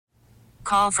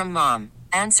Call from mom.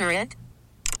 Answer it.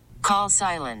 Call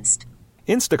silenced.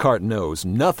 Instacart knows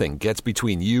nothing gets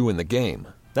between you and the game.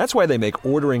 That's why they make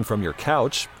ordering from your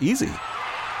couch easy.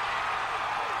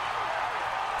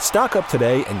 Stock up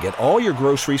today and get all your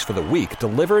groceries for the week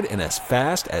delivered in as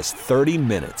fast as 30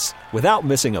 minutes without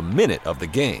missing a minute of the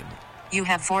game. You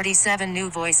have 47 new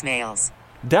voicemails.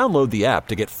 Download the app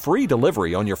to get free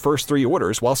delivery on your first 3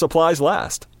 orders while supplies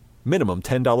last. Minimum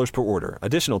 $10 per order.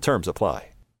 Additional terms apply.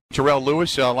 Terrell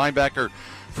Lewis, linebacker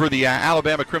for the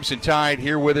Alabama Crimson Tide,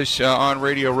 here with us on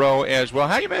Radio Row as well.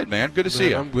 How you been, man? Good to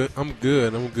see you. I'm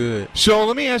good. So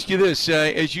let me ask you this.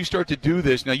 As you start to do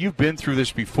this, now you've been through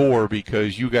this before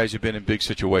because you guys have been in big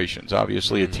situations.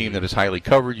 Obviously, a team that is highly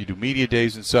covered. You do media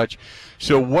days and such.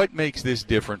 So what makes this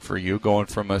different for you going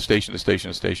from station to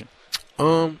station to station?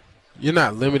 You're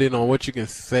not limited on what you can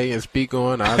say and speak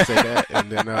on. I'll say that.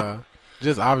 And then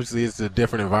just obviously it's a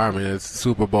different environment. It's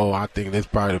Super Bowl. I think that's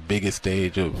probably the biggest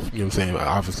stage of, you know what I'm saying,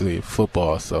 obviously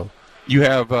football. So you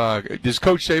have does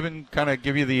Coach Saban kind of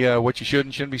give you the what you should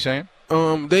and shouldn't be saying?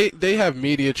 They have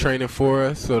media training for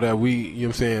us so that we, you know what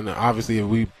I'm saying, obviously if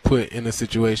we put in a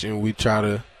situation, we try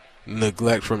to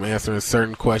neglect from answering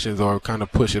certain questions or kind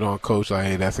of push it on Coach, like,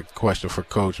 hey, that's a question for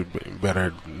Coach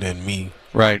better than me.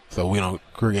 Right. So we don't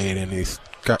create any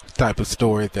type of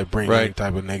stories that bring any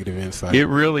type of negative insight. It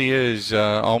really is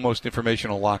almost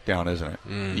informational lockdown, isn't it?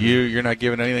 Mm-hmm. You're not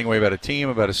giving anything away about a team,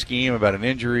 about a scheme, about an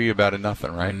injury, about a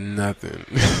nothing, right? Nothing.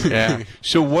 Yeah.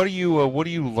 So what are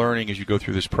you learning as you go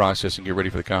through this process and get ready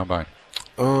for the combine?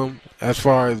 As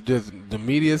far as just the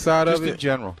media side just of it, in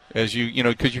general, as you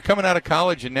know, because you're coming out of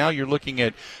college and now you're looking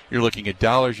at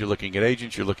dollars, you're looking at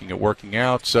agents, you're looking at working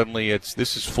out. Suddenly,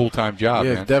 this is full-time job.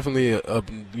 Yeah, man. it's definitely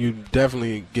you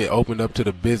definitely get opened up to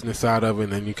the business side of it,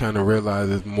 and then you kind of realize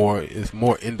it's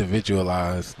more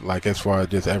individualized. Like as far as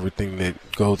just everything that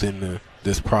goes into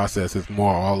this process, it's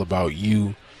more all about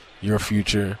you, your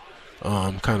future.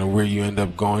 Kind of where you end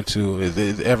up going to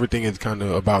is everything is kind of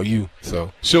about you.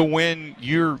 So when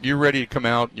you're ready to come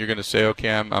out, you're going to say, okay,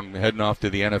 I'm heading off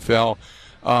to the NFL.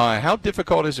 How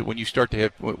difficult is it when you start to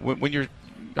have when you're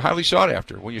highly sought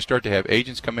after, when you start to have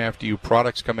agents come after you,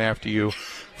 products come after you,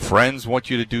 friends want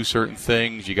you to do certain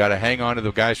things, you got to hang on to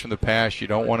the guys from the past, you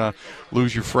don't want to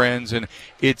lose your friends, and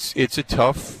it's a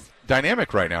tough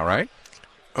dynamic right now, right?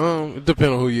 It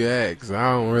depends on who you ask.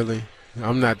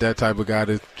 I'm not that type of guy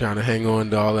that's trying to hang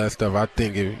on to all that stuff. I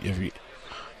think if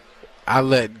I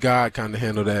let God kind of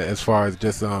handle that as far as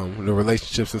just the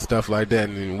relationships and stuff like that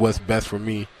and what's best for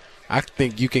me. I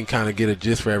think you can kind of get a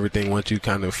gist for everything once you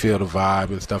kind of feel the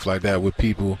vibe and stuff like that with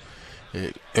people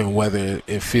and whether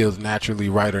it feels naturally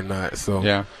right or not. So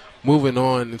yeah. Moving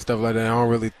on and stuff like that, I don't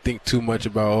really think too much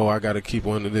about, I got to keep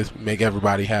on to this, make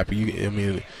everybody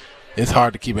happy. It's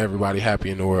hard to keep everybody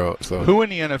happy in the world. So, who in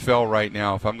the NFL right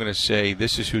now, if I'm going to say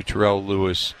this is who Terrell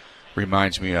Lewis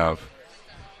reminds me of,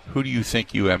 who do you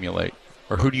think you emulate?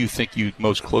 Or who do you think you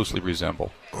most closely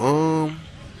resemble?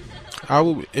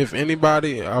 If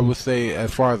anybody, I would say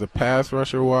as far as a pass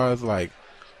rusher was, like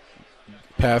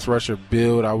pass rusher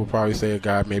build, I would probably say a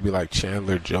guy maybe like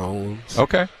Chandler Jones.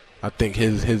 Okay. I think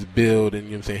his build and, you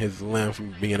know what I'm saying, his length,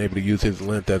 being able to use his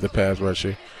length as a pass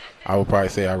rusher, I would probably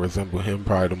say I resemble him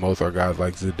probably the most, are guys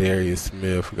like Zadarius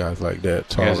Smith, guys like that.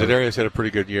 Taller. Yeah, Zadarius had a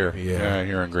pretty good year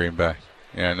here in Green Bay.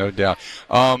 Yeah, no doubt.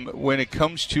 When it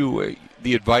comes to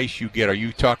the advice you get, are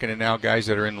you talking to now guys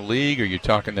that are in the league? Or are you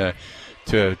talking to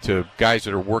guys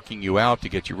that are working you out to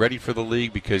get you ready for the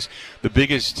league? Because the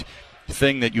biggest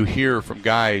thing that you hear from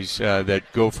guys that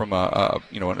go from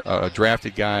a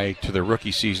drafted guy to their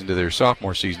rookie season to their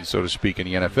sophomore season, so to speak, in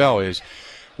the NFL is,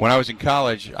 when I was in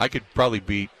college, I could probably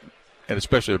beat, and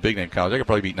especially a big-name college, I could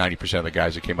probably beat 90% of the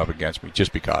guys that came up against me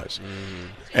just because. Mm-hmm.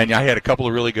 And I had a couple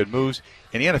of really good moves.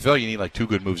 In the NFL, you need like 2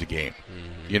 good moves a game.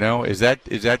 Mm-hmm. You know, is that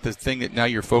the thing that now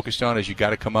you're focused on, is you got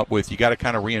to come up with, you got to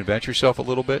kind of reinvent yourself a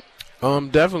little bit?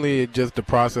 Definitely just the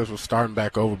process of starting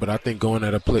back over, but I think going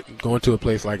to a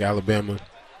place like Alabama,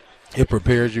 it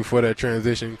prepares you for that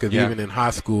transition, because even in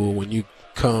high school, when you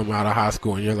come out of high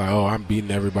school and you're like, I'm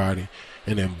beating everybody,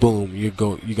 and then boom, you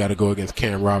got to go against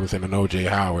Cam Robinson and O.J.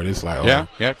 Howard. It's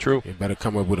like, true. You better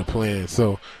come up with a plan.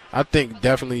 So I think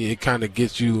definitely it kind of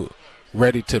gets you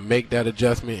ready to make that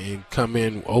adjustment and come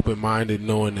in open-minded,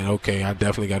 knowing that, okay, I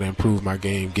definitely got to improve my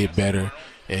game, get better,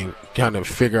 and kind of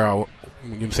figure out, you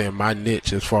know what I'm saying, my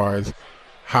niche as far as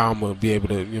how I'm going to be able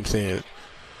to, you know what I'm saying,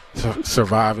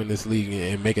 survive in this league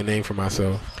and make a name for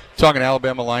myself. Talking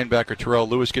Alabama linebacker Terrell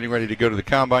Lewis, getting ready to go to the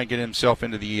Combine, getting himself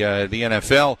into the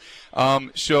NFL.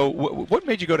 So what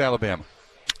made you go to Alabama?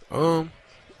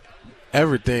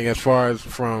 Everything, as far as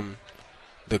from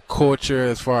the culture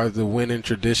as far as the winning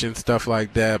tradition, stuff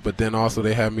like that. But then also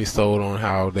they had me sold on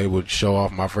how they would show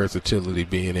off my versatility,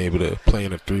 being able to play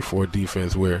in a 3-4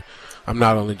 defense where I'm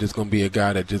not only just going to be a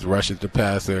guy that just rushes the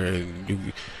passer and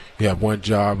you have one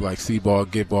job, like see ball,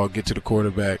 get to the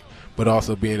quarterback, but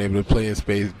also being able to play in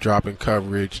space, drop in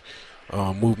coverage,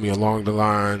 move me along the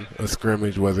line of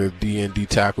scrimmage, whether it's D and D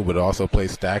tackle, but also play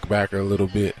stack backer a little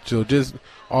bit. So just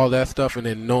all that stuff, and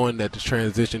then knowing that the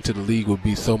transition to the league would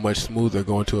be so much smoother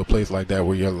going to a place like that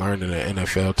where you're learning an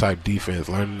NFL-type defense,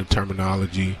 learning the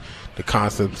terminology, the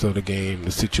concepts of the game, the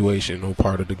situational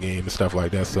part of the game, and stuff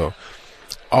like that. So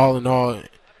all in all,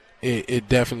 it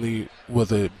definitely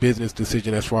was a business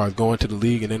decision as far as going to the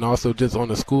league. And then also just on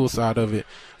the school side of it,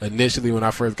 initially when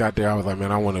I first got there, I was like,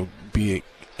 man, I want to be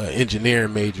an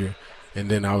engineering major. And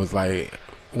then I was like,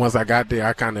 once I got there,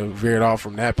 I kind of veered off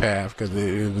from that path because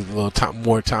it was a little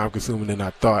more time-consuming than I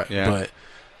thought. Yeah. But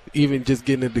even just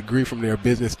getting a degree from their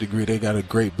business degree, they got a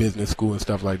great business school and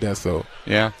stuff like that. So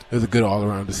yeah, it was a good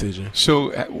all-around decision.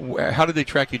 So how did they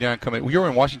track you down coming? You were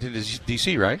in Washington,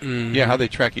 D.C., right? Mm-hmm. Yeah, how did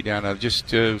they track you down?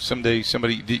 Someday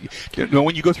somebody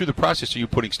when you go through the process, are you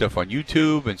putting stuff on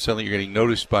YouTube and suddenly you're getting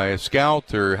noticed by a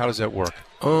scout, or how does that work?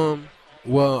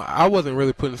 Well, I wasn't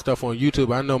really putting stuff on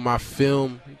YouTube. I know my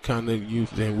film kind of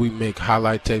used, and we make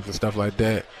highlight tapes and stuff like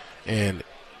that. And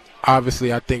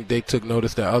obviously, I think they took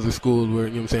notice that other schools were,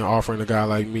 offering a guy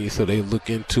like me, so they look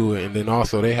into it. And then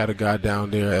also they had a guy down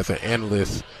there as an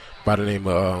analyst by the name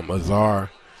of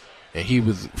Azar, and he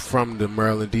was from the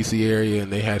Maryland, D.C. area,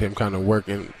 and they had him kind of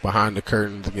working behind the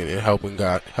curtains and helping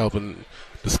the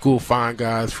school find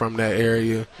guys from that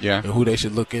area and who they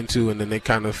should look into. And then they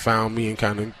kind of found me and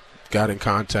kind of got in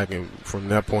contact, and from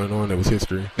that point on, it was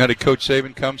history. Now, did Coach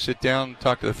Saban come sit down and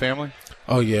talk to the family?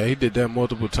 Oh, yeah, he did that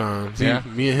multiple times. Yeah.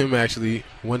 Me and him, actually,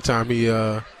 one time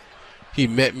he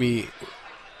met me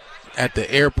at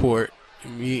the airport.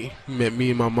 He met me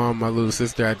and my mom, my little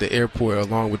sister at the airport,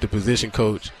 along with the position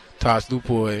coach, Tosh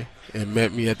Lupoy, and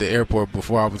met me at the airport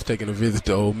before I was taking a visit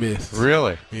to Ole Miss.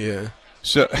 Really? Yeah.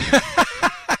 So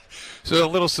a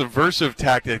little subversive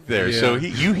tactic there. Yeah. So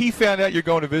he found out you're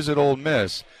going to visit Ole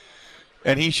Miss,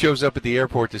 and he shows up at the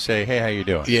airport to say, hey, how you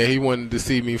doing? Yeah, he wanted to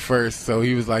see me first, so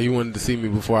he was like, he wanted to see me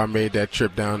before I made that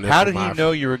trip down there. How did he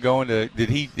know you were going to – did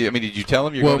you tell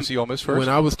him you're going to see Ole Miss first? When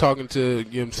I was talking to,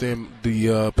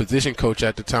 the position coach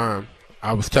at the time,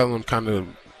 I was telling him kind of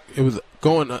 – it was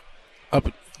going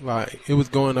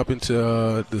up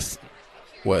into this,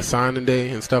 signing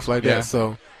day and stuff like that.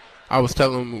 So I was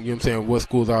telling him, what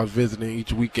schools I was visiting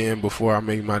each weekend before I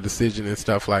made my decision and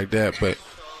stuff like that. But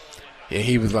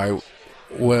he was like,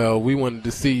 well, we wanted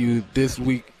to see you this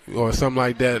week or something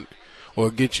like that,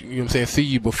 or get you, see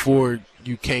you before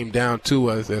you came down to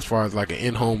us as far as like an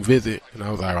in-home visit. And I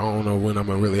was like, I don't know when I'm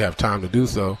going to really have time to do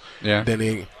so. Yeah. Then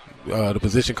the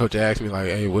position coach asked me, like,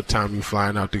 hey, what time you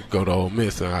flying out to go to Ole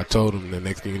Miss? And I told him, and the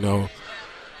next thing you know,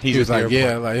 he was like,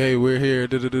 yeah, like, hey, we're here,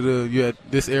 you at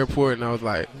this airport. And I was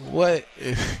like, what?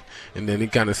 And then he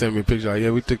kind of sent me a picture, like,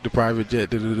 yeah, we took the private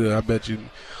jet, I bet you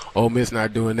Ole Miss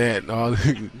not doing that. And all.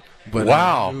 But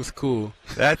wow, it was cool.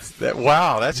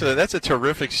 Wow, that's a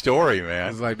terrific story, man.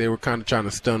 It's like they were kind of trying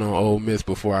to stun on Ole Miss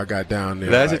before I got down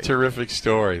there. That's a terrific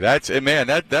story. That's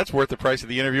worth the price of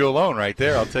the interview alone, right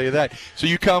there. I'll tell you that. So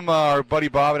you come, our buddy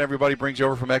Bob and everybody brings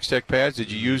over from X-Tech pads.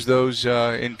 Did you use those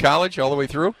in college all the way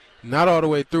through? Not all the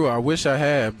way through. I wish I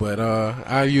had, but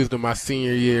I used them my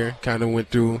senior year. Kind of went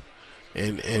through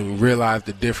and realized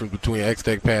the difference between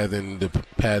X-Tech pads and the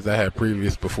pads I had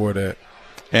previous before that.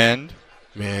 And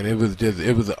man, it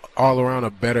was all around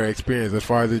a better experience as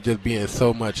far as it just being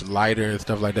so much lighter and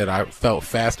stuff like that. I felt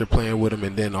faster playing with them,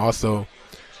 and then also,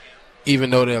 even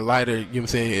though they're lighter,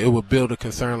 it would build a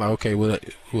concern like, okay, will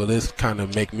this kind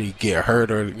of make me get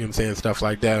hurt, or stuff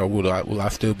like that, or will I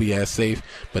still be as safe?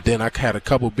 But then I had a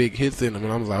couple big hits in them,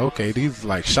 and I was like, okay, these are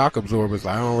like shock absorbers.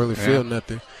 Like, I don't really feel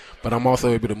nothing, but I'm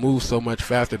also able to move so much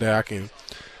faster that I can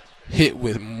hit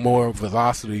with more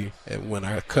velocity when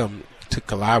I come to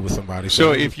collide with somebody.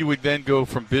 So if you would then go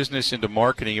from business into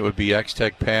marketing, it would be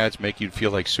X-Tech pads make you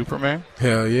feel like Superman?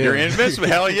 Hell yeah. You're invincible.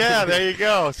 Hell yeah, there you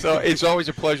go. So it's always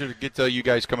a pleasure to get you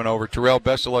guys coming over. Terrell,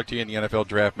 best of luck to you in the NFL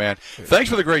draft, man. Thanks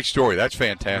for the great story. That's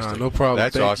fantastic. No problem.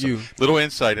 That's Thank awesome. You. Little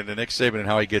insight into Nick Saban and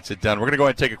how he gets it done. We're going to go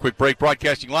ahead and take a quick break.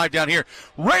 Broadcasting live down here,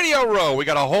 Radio Row. We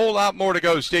got a whole lot more to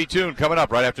go. Stay tuned. Coming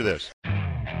up right after this.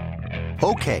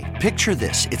 Okay, picture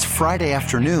this. It's Friday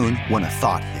afternoon when a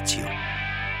thought hits you.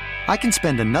 I can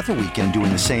spend another weekend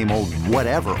doing the same old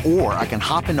whatever, or I can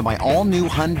hop into my all-new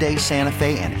Hyundai Santa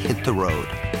Fe and hit the road.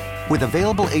 With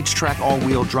available H-Track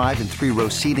all-wheel drive and 3-row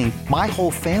seating, my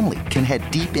whole family can head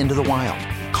deep into the wild.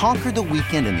 Conquer the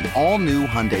weekend in the all-new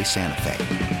Hyundai Santa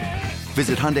Fe.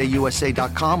 Visit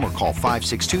HyundaiUSA.com or call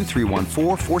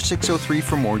 562-314-4603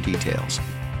 for more details.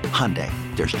 Hyundai,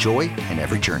 there's joy in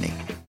every journey.